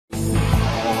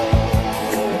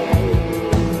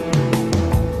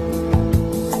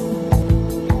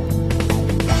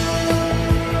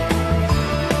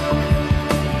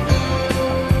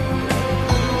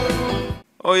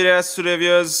Oh yes, today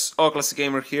viewers,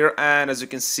 OldClassicGamer here, and as you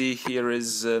can see here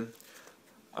is a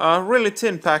really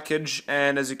thin package,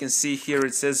 and as you can see here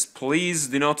it says please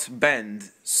do not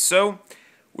bend. So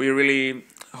we really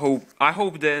I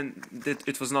hope then that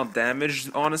it was not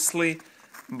damaged, honestly,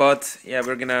 but yeah,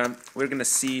 we're gonna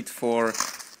see it for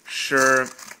sure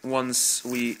once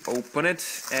we open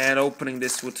it. And opening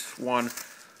this with one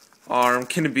arm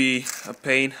can be a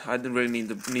pain. I didn't really need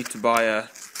to buy a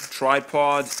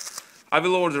tripod. I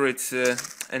will order it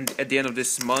and at the end of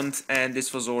this month, and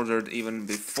this was ordered even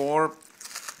before,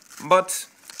 but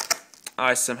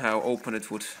I somehow opened it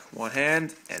with one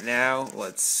hand. And now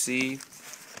let's see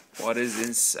what is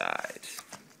inside.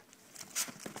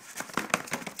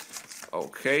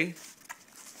 Okay,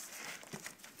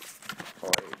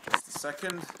 wait just a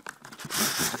second.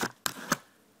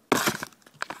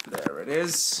 There it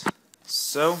is.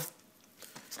 So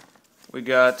we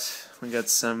got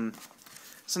some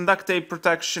duct tape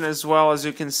protection as well, as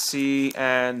you can see,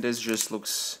 and this just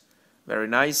looks very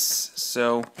nice.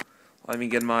 So let me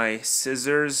get my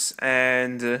scissors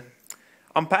and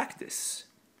unpack this.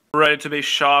 Ready to be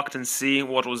shocked and see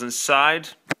what was inside.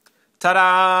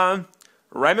 Ta-da!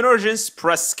 Rayman Origins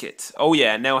press kit. Oh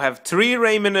yeah, now I have 3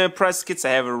 Rayman press kits.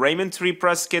 I have a Rayman 3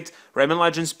 press kit, Rayman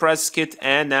Legends press kit,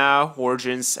 and now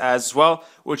Origins as well,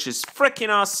 which is freaking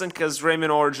awesome because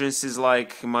Rayman Origins is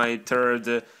like my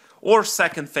third or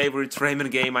second favorite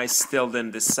Rayman game. I still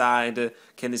didn't decide.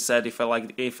 Can decide if I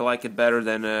like it better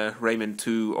than Rayman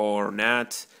 2 or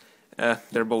not.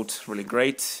 They're both really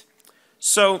great.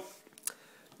 So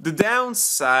the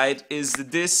downside is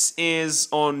that this is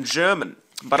on German,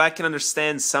 but I can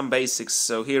understand some basics.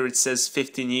 So here it says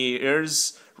 15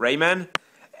 years Rayman,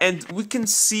 and we can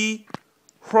see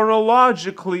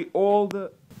chronologically all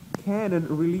the canon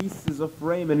releases of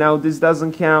Rayman. Now this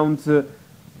doesn't count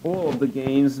all of the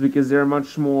games, because there are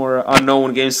much more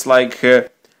unknown games like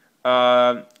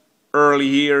early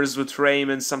years with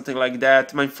Rayman, something like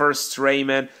that. My first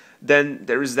Rayman. Then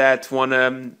there is that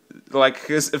one like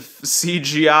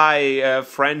CGI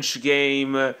French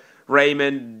game,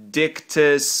 Rayman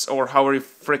Dictus, or however you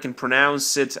freaking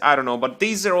pronounce it. I don't know, but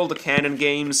these are all the canon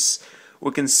games. We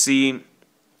can see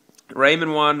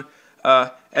Rayman 1,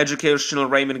 educational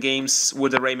Rayman games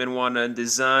with the Rayman 1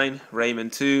 design,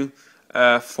 Rayman 2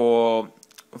 for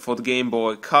the Game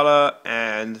Boy Color,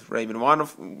 and Rayman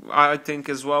 1 I think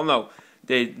as well. No,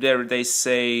 they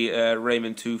say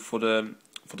Rayman 2 for the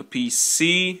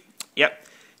PC. Yep.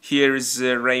 Here is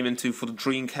Rayman 2 for the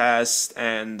Dreamcast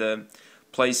and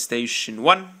PlayStation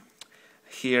 1.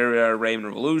 Here are Rayman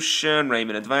Revolution,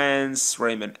 Rayman Advance,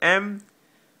 Rayman M.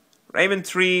 Rayman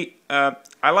 3,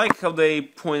 I like how they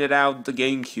pointed out the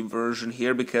GameCube version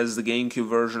here, because the GameCube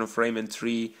version of Rayman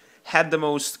 3 had the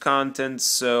most content,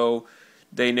 so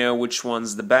they know which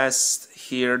one's the best.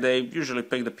 Here they usually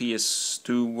pick the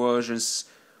PS2 versions.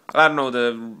 I don't know,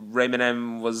 the Rayman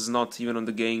M was not even on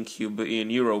the GameCube in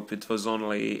Europe, it was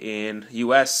only in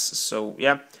US, so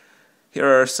yeah.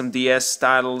 Here are some DS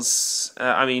titles,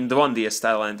 I mean the one DS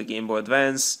title and the Game Boy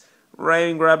Advance.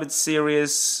 Rayman Rabbids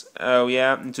series, oh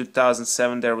yeah, in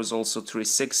 2007 there was also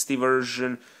 360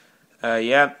 version,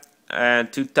 yeah,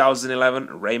 and 2011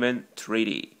 Rayman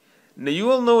 3D. Now you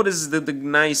will notice the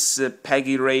nice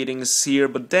PEGI ratings here,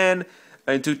 but then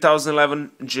in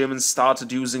 2011 Germans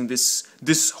started using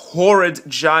this horrid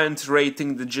giant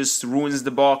rating that just ruins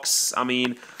the box. I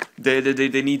mean, they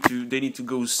need to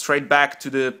go straight back to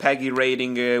the PEGI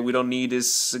rating. We don't need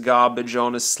this garbage,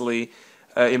 honestly,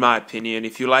 in my opinion.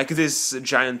 If you like this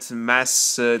giant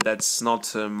mess, that's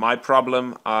not my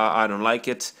problem. I don't like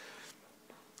it.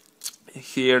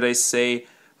 Here they say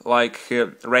like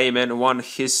Rayman 1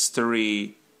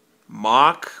 history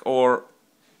mark, or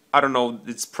I don't know,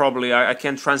 it's probably, I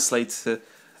can't translate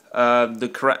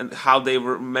how they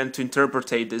were meant to interpret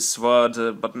this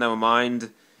word, but never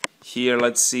mind. Here,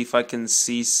 let's see if I can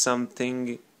see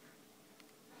something.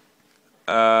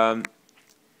 Die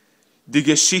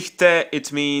Geschichte,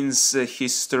 it means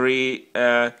history.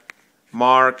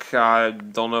 Mark, I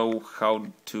don't know how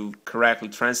to correctly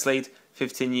translate.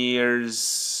 15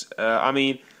 years, I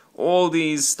mean, all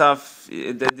these stuff,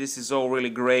 this is all really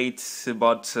great,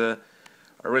 but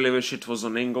I really wish it was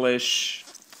on English.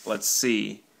 Let's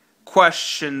see.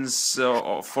 Questions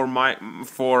for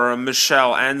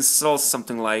Michelle Ansel,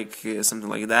 something like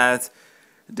that.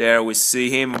 There we see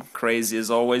him, crazy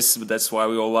as always, but that's why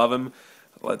we all love him.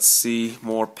 Let's see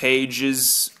more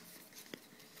pages.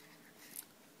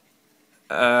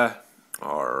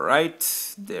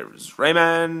 Alright, there's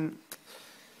Rayman.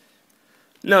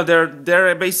 No,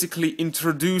 they're basically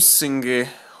introducing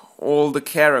all the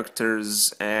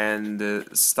characters and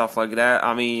stuff like that.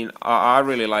 I mean, I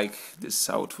really like this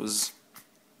how it was.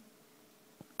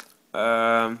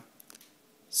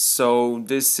 So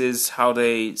this is how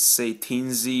they say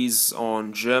Teensies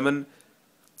on German.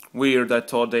 Weird, I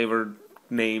thought they were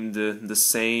named the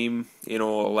same in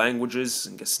all languages.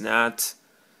 I guess not.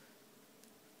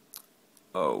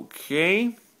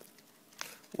 Okay.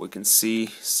 We can see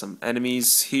some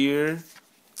enemies here.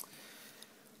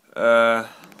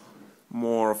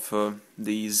 More of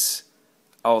these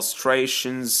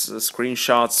illustrations,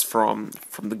 screenshots from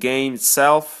the game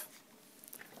itself.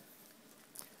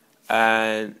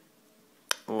 And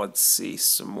let's see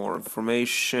some more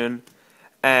information.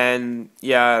 And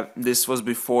yeah, this was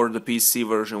before the PC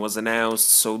version was announced,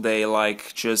 so they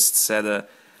like just said a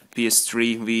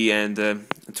PS3, Wii, and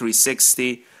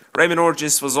 360. Rayman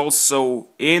Origins was also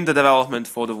in the development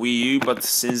for the Wii U, but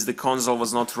since the console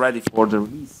was not ready for the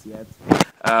release yet,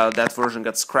 that version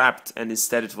got scrapped, and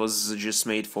instead it was just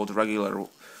made for the regular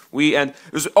Wii. And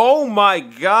it was, oh my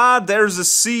god, there's a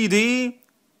CD.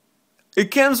 It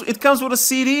comes with a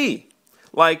CD.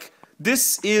 Like,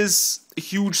 this is a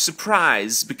huge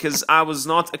surprise because I was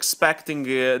not expecting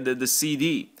the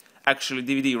CD. Actually,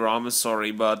 DVD-ROM,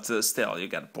 sorry, but still, you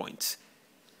got a point.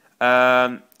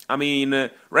 I mean,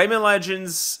 Rayman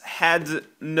Legends had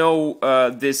no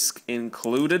disc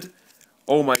included.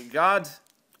 Oh my god.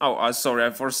 Oh, sorry, I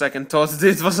for a second thought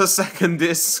it was a second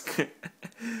disc.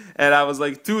 And I was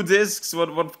like, 2 discs,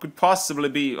 what could possibly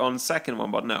be on second one?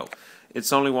 But no,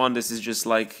 it's only one. This is just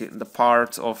like the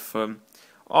part of the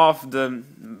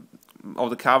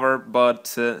cover, but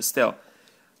still,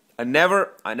 I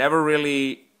never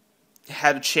really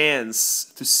had a chance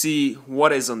to see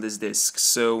what is on this disc,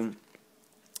 so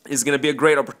it's gonna be a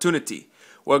great opportunity.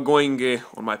 We're going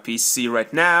on my PC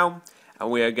right now, and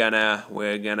we're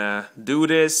gonna do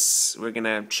this. We're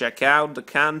gonna check out the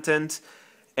content,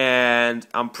 and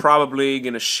I'm probably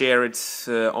gonna share it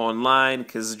online,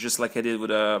 because just like I did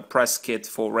with a press kit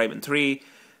for Rayman 3,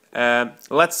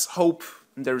 let's hope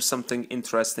there's something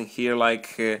interesting here,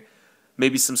 like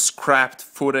maybe some scrapped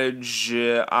footage,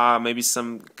 maybe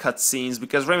some cutscenes,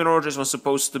 because Rayman Origins was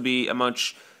supposed to be a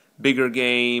much bigger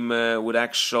game with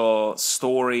actual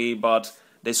story, but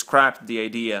they scrapped the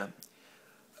idea.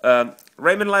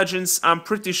 Rayman Legends, I'm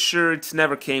pretty sure it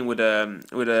never came with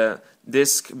a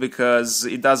disc, because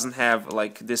it doesn't have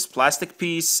like this plastic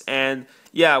piece. And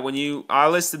yeah, when I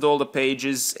listed all the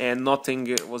pages and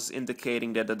nothing was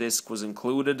indicating that the disc was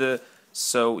included.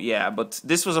 So yeah, but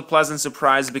this was a pleasant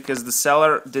surprise because the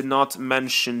seller did not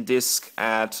mention disc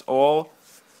at all,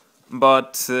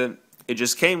 but it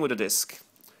just came with a disc.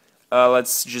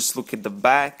 Let's just look at the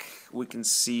back. We can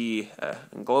see a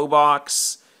glow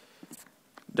box.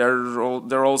 There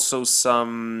are also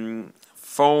some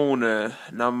phone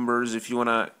numbers if you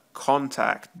wanna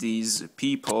contact these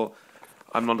people.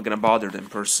 I'm not gonna bother them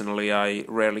personally. I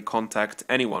rarely contact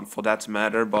anyone for that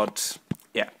matter. But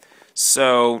yeah,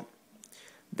 so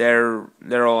they're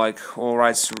all like all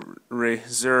rights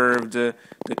reserved. The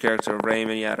character of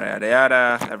Rayman, yada yada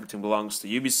yada. Everything belongs to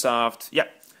Ubisoft. Yeah.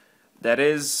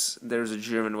 There's a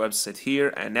German website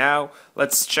here, and now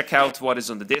let's check out what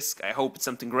is on the disc. I hope it's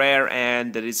something rare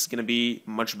and that it's gonna be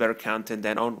much better content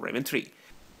than on Rayman 3.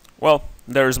 Well,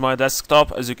 there's my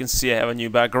desktop. As you can see, I have a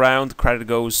new background. Credit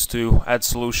goes to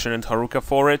AdSolution and Haruka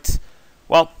for it.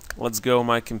 Well, let's go on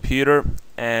my computer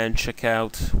and check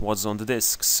out what's on the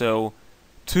disc. So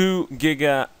 2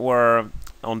 giga were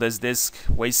on this disc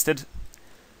wasted.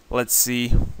 Let's see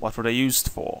what were they used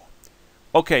for.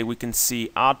 Okay, we can see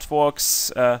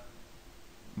artworks,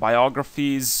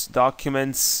 biographies,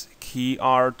 documents, key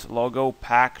art, logo,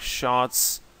 pack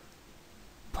shots,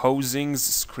 posings,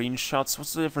 screenshots.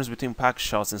 What's the difference between pack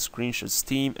shots and screenshots?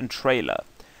 Theme and trailer.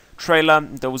 Trailer,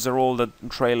 those are all the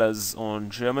trailers on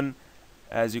German.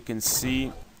 As you can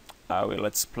see,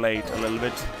 let's play it a little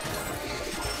bit.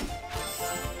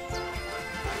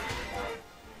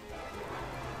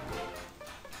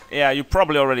 Yeah, you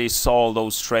probably already saw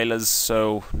those trailers,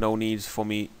 so no need for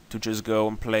me to just go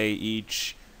and play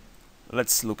each.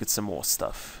 Let's look at some more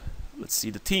stuff. Let's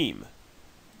see the team.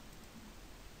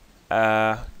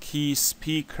 Key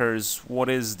speakers, what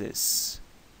is this?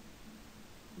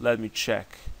 Let me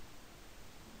check.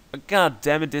 God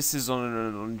damn it, this is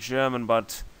on German,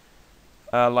 but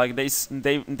like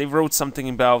they wrote something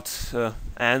about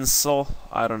Ansel,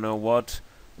 I don't know what.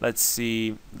 Let's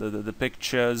see the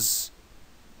pictures.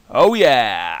 Oh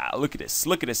yeah, look at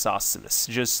this awesomeness.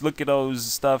 Just look at those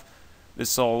stuff.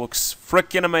 This all looks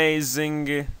freaking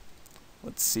amazing.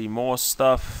 Let's see more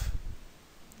stuff.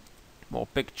 More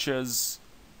pictures.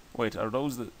 Wait, are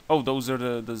those the... Oh, those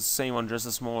are the same one, just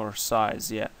a smaller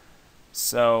size, yeah.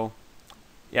 So,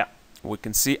 yeah, we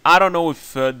can see. I don't know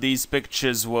if these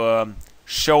pictures were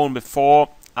shown before.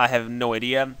 I have no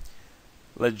idea.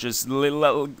 Let's just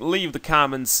leave the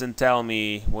comments and tell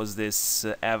me, was this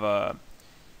ever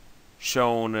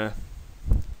shown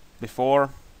before?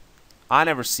 I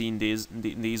never seen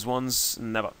these ones,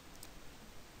 never.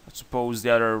 I suppose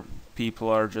the other people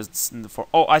are just in the for.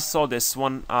 Oh, I saw this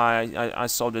one. I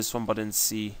saw this one, but didn't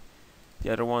see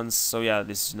the other ones. So yeah,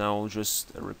 this is now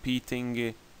just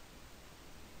repeating.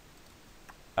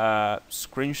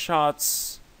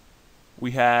 Screenshots.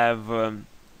 We have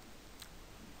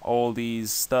all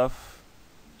these stuff.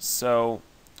 So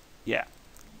yeah,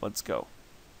 let's go.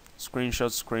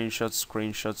 Screenshot, screenshot,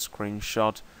 screenshot,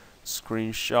 screenshot,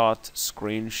 screenshot,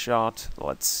 screenshot.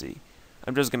 Let's see.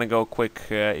 I'm just gonna go quick.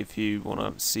 If you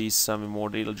wanna see some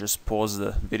more detail, just pause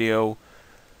the video,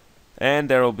 and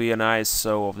there will be an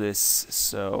ISO of this.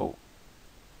 So,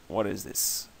 what is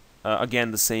this?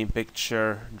 Again, the same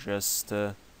picture, just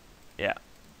yeah.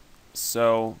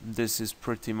 So this is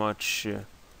pretty much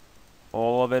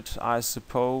all of it, I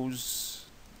suppose.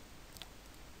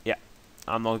 Yeah,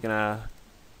 I'm not gonna.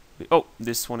 Oh,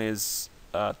 this one is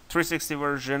 360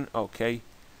 version. Okay.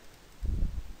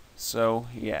 So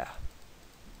yeah.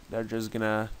 They're just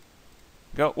gonna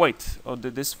go. Wait. Oh,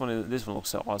 this one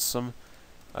looks awesome.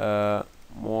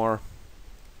 More.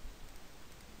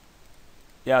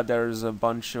 Yeah, there's a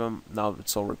bunch of them. Now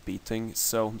it's all repeating.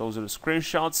 So those are the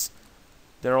screenshots.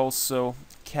 There are also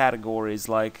categories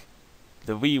like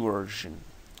the V version.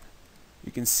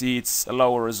 You can see it's a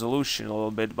lower resolution a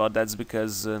little bit, but that's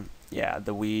because yeah,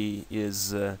 the Wii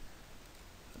is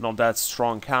not that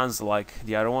strong console like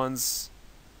the other ones.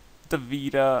 The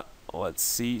Vita. Let's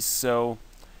see. So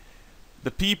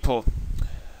the people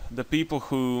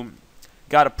who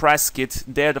got a press kit,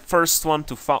 they're the first one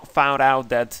to found out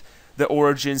that the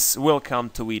origins will come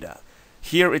to Vita.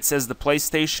 Here it says the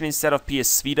PlayStation instead of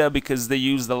PS Vita because they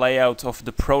used the layout of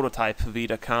the prototype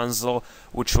Vita console,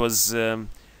 which was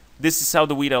this is how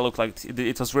the Vita looked like.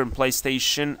 It was written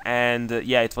PlayStation, and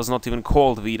yeah, it was not even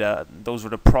called Vita. Those were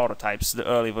the prototypes, the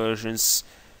early versions,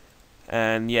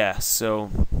 and yeah,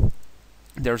 so.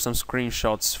 There are some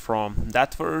screenshots from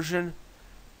that version.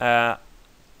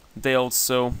 They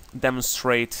also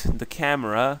demonstrate the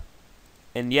camera,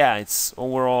 and yeah, it's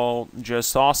overall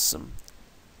just awesome.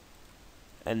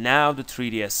 And now the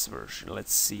 3DS version.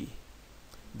 Let's see.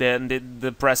 Then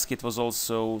the press kit was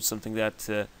also something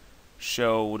that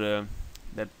showed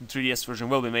that the 3DS version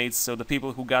will be made. So the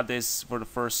people who got this were the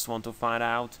first one to find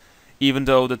out. Even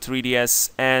though the 3DS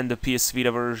and the PS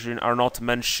Vita version are not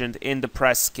mentioned in the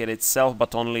press kit itself,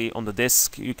 but only on the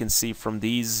disc, you can see from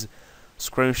these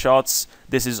screenshots.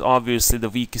 This is obviously the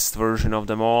weakest version of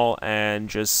them all,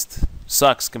 and just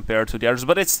sucks compared to the others,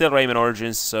 but it's still Rayman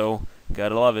Origins, so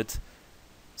gotta love it.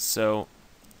 So,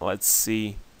 let's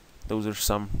see. Those are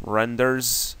some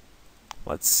renders.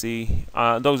 Let's see.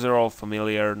 Those are all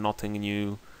familiar, nothing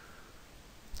new.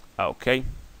 Okay.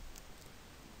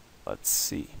 Let's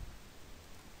see.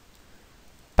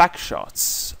 Pack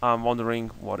shots. I'm wondering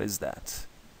what is that.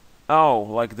 Oh,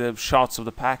 like the shots of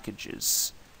the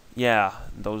packages. Yeah,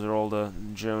 those are all the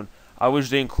German. I wish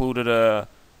they included a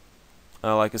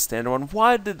like a standard one.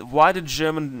 Why did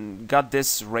German got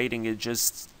this rating? It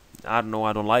just, I don't know.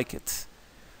 I don't like it.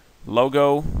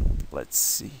 Logo. Let's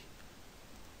see.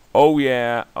 Oh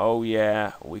yeah,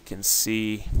 we can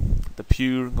see the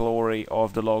pure glory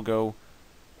of the logo.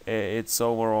 It's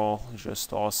overall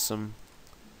just awesome.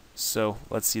 So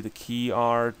let's see the key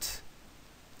art.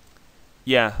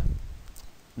 Yeah,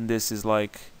 this is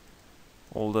like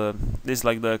all the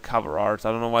like the cover art.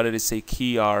 I don't know why did it say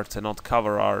key art and not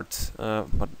cover art,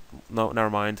 but no, never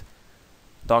mind.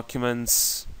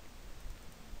 Documents,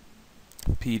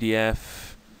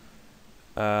 PDF.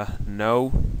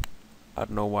 No, I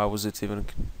don't know why was it even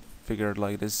configured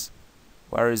like this.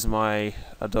 Where is my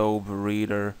Adobe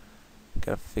Reader?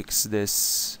 Gotta fix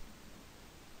this.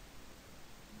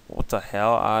 What the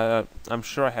hell? I'm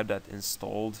sure I have that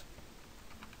installed.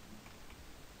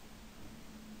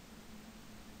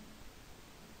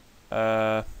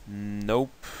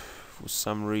 Nope. For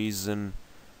some reason,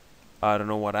 I don't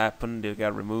know what happened. It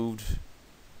got removed.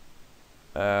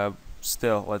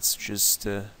 Still, let's just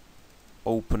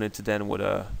open it then with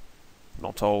a.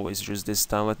 Not always, just this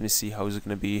time. Let me see how is it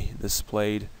gonna be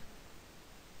displayed.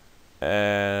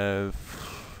 I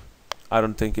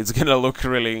don't think it's gonna look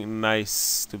really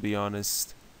nice, to be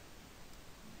honest.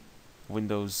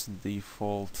 Windows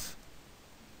default.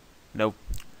 Nope.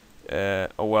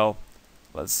 Oh well.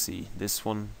 Let's see. This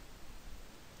one.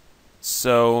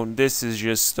 So this is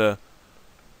just the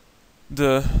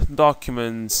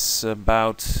documents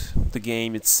about the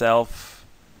game itself.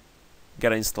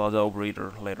 Gotta install Adobe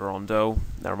Reader later on though,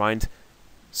 never mind.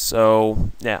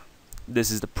 So yeah, this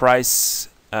is the price.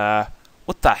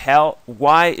 What the hell?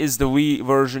 Why is the Wii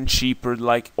version cheaper?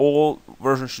 Like, all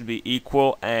versions should be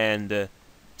equal, and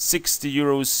 60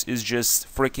 euros is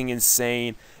just freaking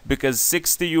insane, because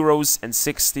 60 euros and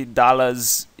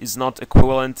 $60 is not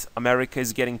equivalent. America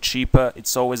is getting cheaper.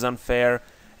 It's always unfair,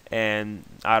 and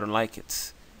I don't like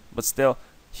it. But still,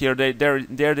 here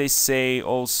they say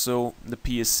also the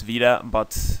PS Vita,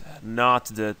 but not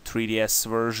the 3DS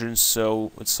version,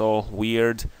 so it's all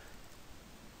weird.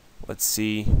 Let's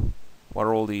see, what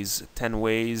are all these 10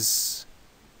 ways?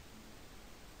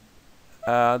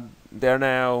 They're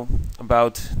now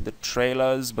about the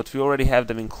trailers, but we already have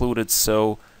them included,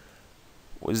 so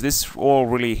was this all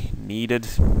really needed?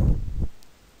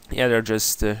 Yeah, they're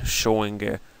just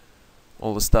showing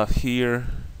all the stuff here.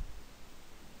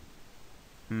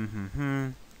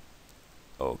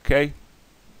 Okay,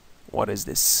 what is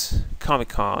this?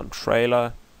 Comic-Con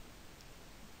trailer.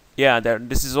 Yeah,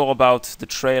 this is all about the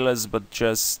trailers, but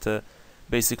just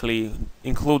basically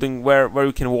including where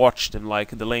you can watch them,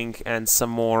 like the link and some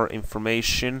more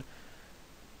information.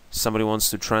 Somebody wants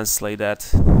to translate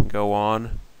that, go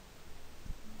on.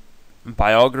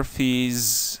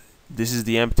 Biographies, this is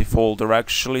the empty folder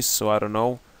actually, so I don't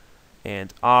know.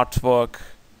 And artwork,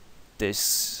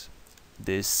 this,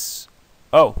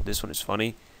 oh, this one is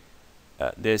funny,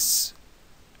 this,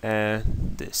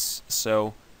 and this.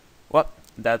 So, well,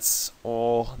 that's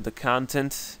all the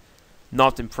content.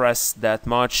 Not impressed that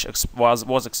much.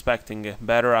 Was expecting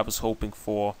better. I was hoping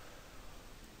for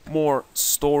more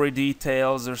story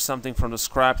details or something from the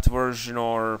scrapped version,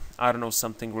 or I don't know,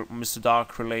 something Mr.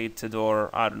 Dark related, or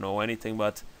I don't know, anything.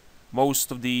 But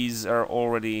most of these are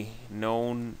already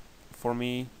known for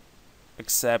me,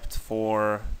 except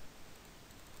for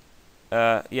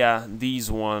yeah, these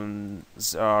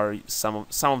ones are some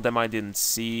of them I didn't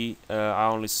see. I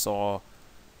only saw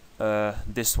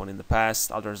this one in the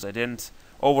past, others I didn't.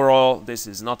 Overall, this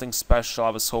is nothing special. I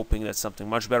was hoping that something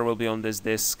much better will be on this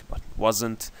disc, but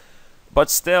wasn't. But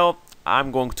still,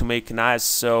 I'm going to make an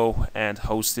ISO and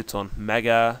host it on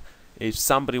Mega. If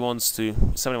somebody wants to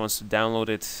download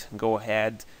it, go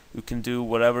ahead. You can do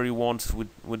whatever you want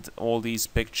with all these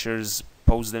pictures,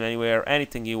 post them anywhere,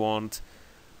 anything you want.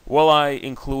 Will I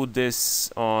include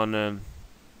this on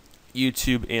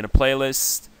YouTube in a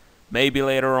playlist? Maybe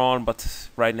later on, but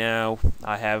right now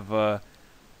I have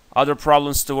other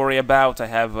problems to worry about. I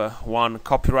have one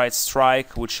copyright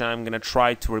strike, which I'm gonna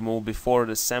try to remove before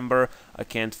December. I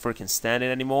can't freaking stand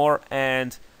it anymore.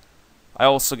 And I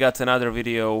also got another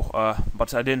video,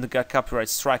 but I didn't get copyright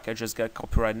strike, I just got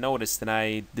copyright notice, and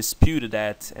I disputed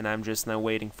that, and I'm just now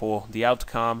waiting for the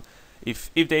outcome.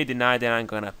 If they deny, then I'm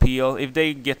gonna appeal. If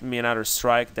they get me another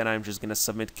strike, then I'm just gonna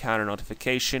submit counter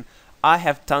notification. I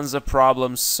have tons of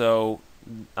problems, so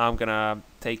I'm gonna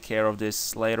take care of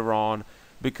this later on,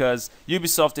 because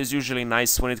Ubisoft is usually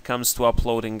nice when it comes to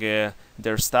uploading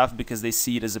their stuff, because they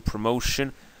see it as a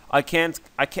promotion.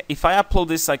 If I upload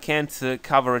this, I can't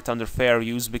cover it under fair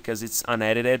use because it's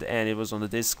unedited and it was on the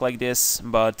disc like this,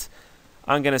 but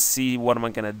I'm gonna see what am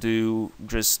I gonna do.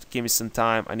 Just give me some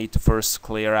time. I need to first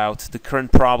clear out the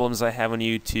current problems I have on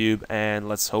YouTube, and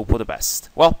let's hope for the best.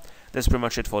 Well, that's pretty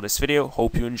much it for this video.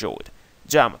 Hope you enjoyed.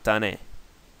 Ciao, matane.